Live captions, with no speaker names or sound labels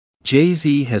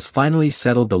Jay-Z has finally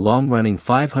settled the long-running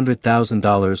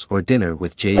 $500,000 or dinner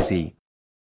with Jay-Z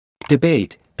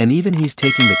debate, and even he's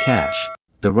taking the cash.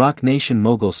 The Roc Nation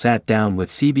mogul sat down with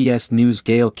CBS News'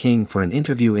 Gayle King for an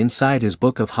interview inside his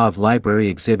Book of Hov Library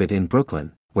exhibit in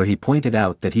Brooklyn, where he pointed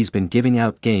out that he's been giving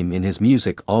out game in his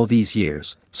music all these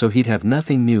years, so he'd have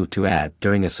nothing new to add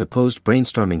during a supposed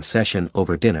brainstorming session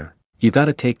over dinner. "You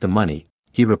gotta take the money,"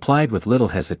 he replied with little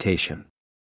hesitation.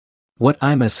 "What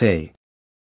I'ma say?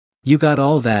 You got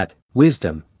all that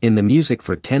wisdom in the music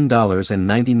for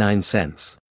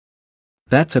 $10.99.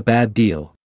 That's a bad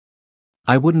deal.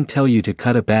 I wouldn't tell you to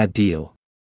cut a bad deal.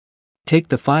 Take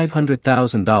the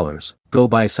 $500,000, go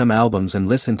buy some albums and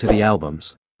listen to the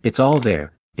albums. It's all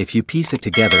there, if you piece it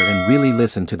together and really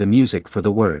listen to the music for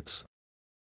the words.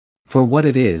 For what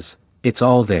it is, it's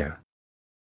all there.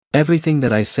 Everything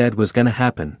that I said was gonna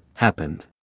happen, happened.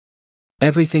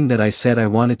 Everything that I said I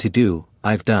wanted to do,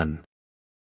 I've done.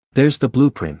 There's the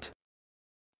blueprint.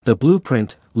 The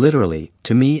blueprint, literally,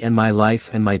 to me and my life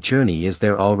and my journey is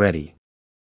there already."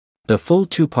 The full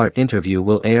two-part interview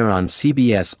will air on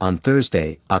CBS on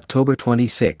Thursday, October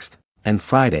 26th, and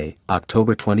Friday,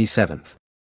 October 27th.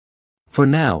 For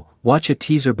now, watch a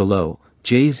teaser below.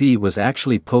 Jay-Z was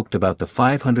actually poked about the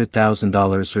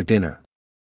 $500,000 or dinner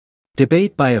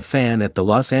debate by a fan at the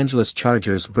Los Angeles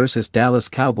Chargers vs. Dallas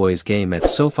Cowboys game at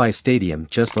SoFi Stadium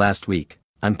just last week.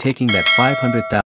 "I'm taking that $500,000